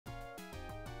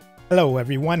Hello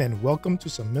everyone and welcome to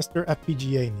some MiSTer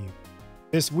FPGA news.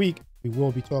 This week we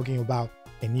will be talking about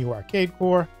a new arcade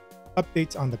core,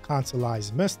 updates on the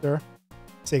consoleized MiSTer,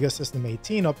 Sega System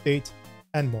 18 updates,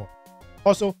 and more.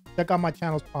 Also, check out my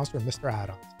channel sponsor MiSTer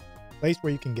Add-ons, a place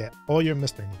where you can get all your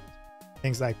MiSTer needs.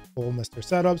 Things like full MiSTer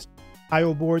setups,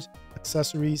 I/O boards,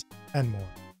 accessories, and more.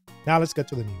 Now let's get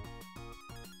to the news.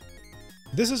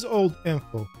 This is old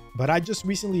info, but I just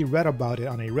recently read about it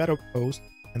on a Reddit post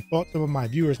and thought some of my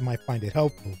viewers might find it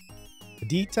helpful. The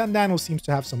D10 Nano seems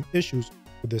to have some issues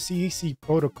with the CEC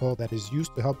protocol that is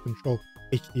used to help control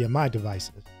HDMI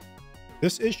devices.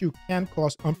 This issue can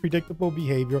cause unpredictable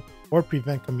behavior or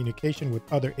prevent communication with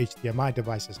other HDMI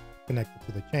devices connected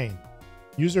to the chain.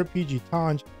 User PG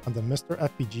Tanj on the MiSTer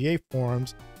FPGA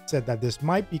forums said that this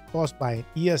might be caused by an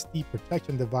ESD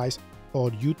protection device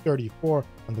called U34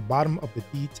 on the bottom of the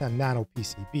D10 Nano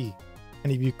PCB.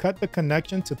 And if you cut the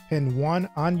connection to pin 1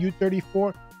 on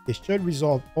U34, it should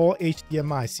resolve all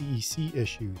HDMI CEC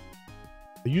issues.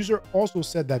 The user also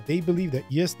said that they believe that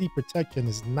ESD protection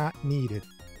is not needed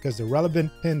because the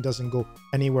relevant pin doesn't go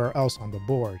anywhere else on the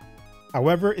board.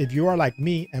 However, if you are like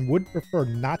me and would prefer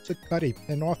not to cut a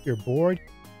pin off your board,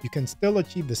 you can still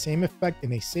achieve the same effect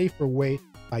in a safer way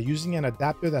by using an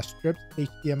adapter that strips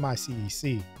HDMI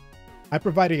CEC. I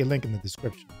provided a link in the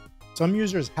description. Some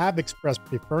users have expressed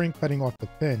preferring cutting off the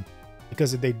pin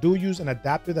because if they do use an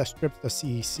adapter that strips the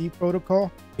CEC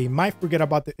protocol, they might forget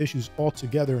about the issues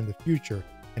altogether in the future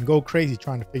and go crazy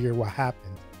trying to figure out what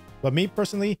happened. But me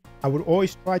personally, I would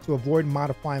always try to avoid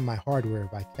modifying my hardware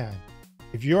if I can.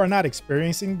 If you are not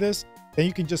experiencing this, then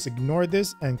you can just ignore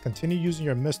this and continue using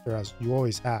your MiSTer as you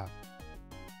always have.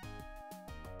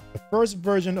 The first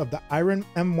version of the Irem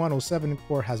M107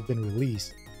 core has been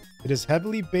released. It is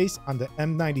heavily based on the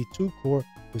M92 core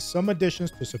with some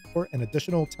additions to support an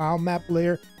additional tile map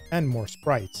layer and more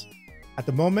sprites. At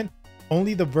the moment,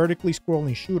 only the vertically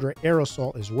scrolling shooter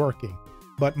Aerosol is working,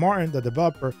 but Martin, the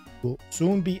developer, will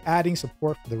soon be adding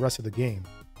support for the rest of the game.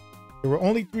 There were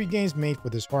only 3 games made for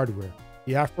this hardware,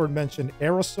 the aforementioned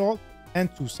Aerosol and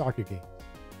 2 soccer games.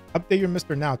 Update your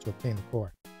MiSTer now to obtain the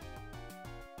core.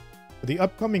 For the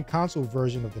upcoming console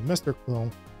version of the MiSTer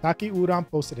clone, Taki Uran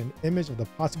posted an image of the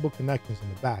possible connections in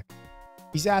the back.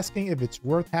 He's asking if it's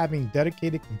worth having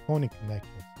dedicated component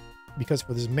connections, because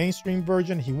for this mainstream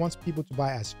version, he wants people to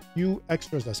buy as few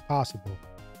extras as possible.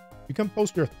 You can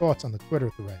post your thoughts on the Twitter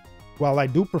thread. While I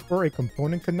do prefer a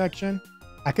component connection,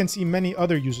 I can see many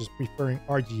other users preferring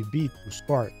RGB through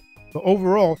SCART. But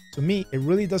overall, to me, it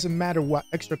really doesn't matter what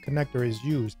extra connector is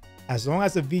used, as long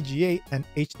as the VGA and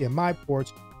HDMI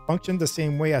ports function the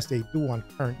same way as they do on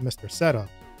current MiSTer setups,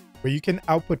 where you can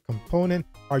output component,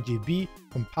 RGB,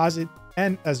 composite,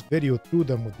 and S video through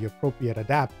them with the appropriate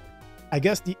adapter. I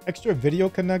guess the extra video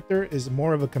connector is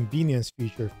more of a convenience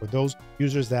feature for those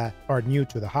users that are new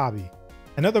to the hobby.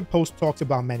 Another post talks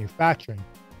about manufacturing,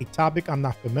 a topic I'm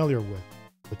not familiar with.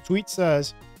 The tweet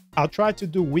says, "I'll try to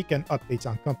do weekend updates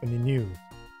on company news.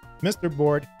 MiSTer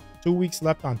board, 2 weeks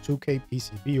left on 2K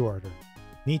PCB order.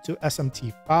 Need to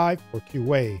SMT 5 for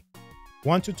QA.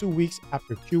 1 to 2 weeks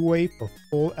after QA for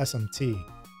full SMT.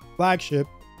 Flagship,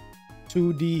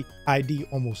 2D ID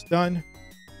almost done.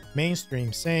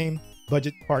 Mainstream same.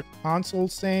 Budget part console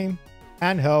same.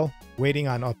 Handheld waiting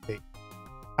on update."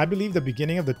 I believe the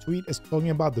beginning of the tweet is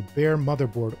talking about the bare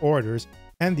motherboard orders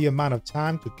and the amount of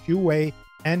time to QA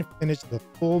and finish the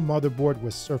full motherboard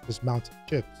with surface mounted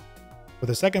chips. For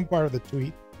the second part of the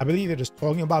tweet, I believe it is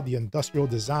talking about the industrial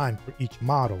design for each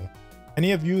model.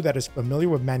 Any of you that is familiar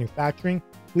with manufacturing,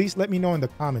 please let me know in the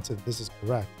comments if this is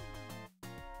correct.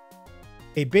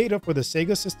 A beta for the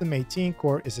Sega System 18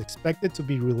 core is expected to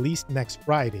be released next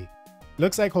Friday.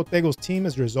 Looks like Hotego's team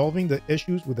is resolving the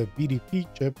issues with the VDP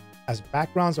chip as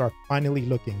backgrounds are finally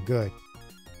looking good.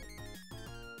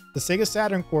 The Sega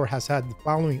Saturn core has had the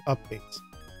following updates.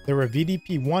 There were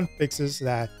VDP-1 fixes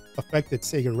that affected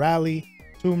Sega Rally,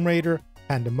 Tomb Raider,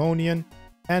 Pandemonium,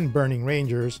 and Burning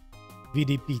Rangers,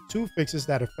 VDP-2 fixes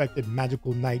that affected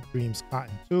Magical Night Dreams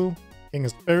Cotton 2, King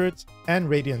of Spirits, and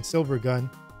Radiant Silvergun.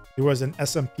 There was an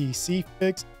SMPC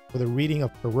fix for the reading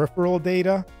of peripheral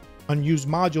data. Unused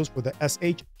modules for the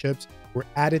SH chips were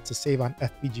added to save on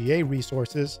FPGA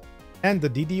resources, and the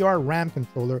DDR RAM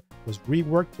controller was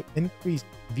reworked to increase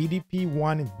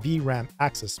VDP-1 VRAM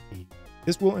access speed.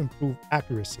 This will improve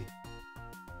accuracy.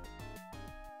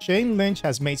 Shane Lynch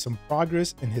has made some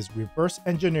progress in his reverse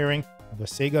engineering of the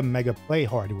Sega Mega Play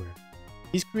hardware.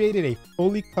 He's created a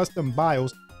fully custom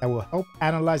BIOS that will help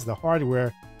analyze the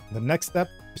hardware, and the next step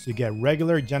is to get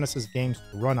regular Genesis games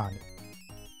to run on it.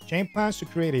 Shane plans to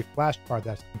create a flash card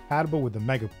that's compatible with the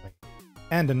Mega Play.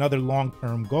 And another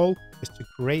long-term goal is to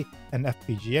create an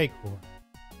FPGA core.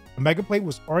 The MegaPlate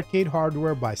was arcade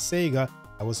hardware by Sega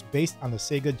that was based on the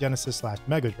Sega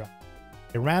Genesis/Mega Drive.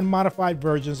 It ran modified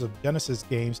versions of Genesis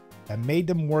games that made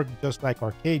them work just like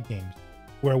arcade games,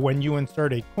 where when you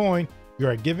insert a coin, you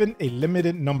are given a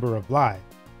limited number of lives.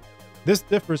 This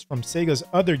differs from Sega's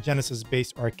other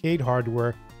Genesis-based arcade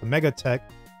hardware, the MegaTech,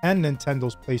 and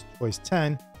Nintendo's PlayChoice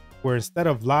 10, where instead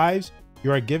of lives,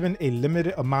 you are given a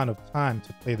limited amount of time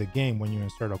to play the game when you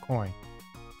insert a coin.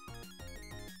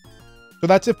 So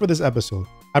that's it for this episode.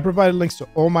 I provided links to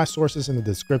all my sources in the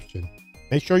description.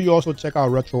 Make sure you also check out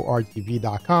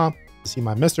RetroArtTV.com to see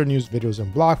my MiSTer News videos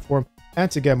in blog form and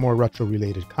to get more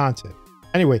retro-related content.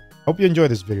 Anyway, hope you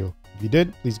enjoyed this video. If you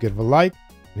did, please give it a like.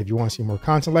 And if you want to see more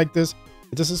content like this,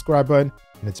 hit the subscribe button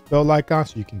and its bell icon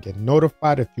so you can get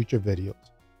notified of future videos.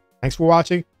 Thanks for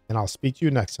watching, and I'll speak to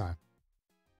you next time.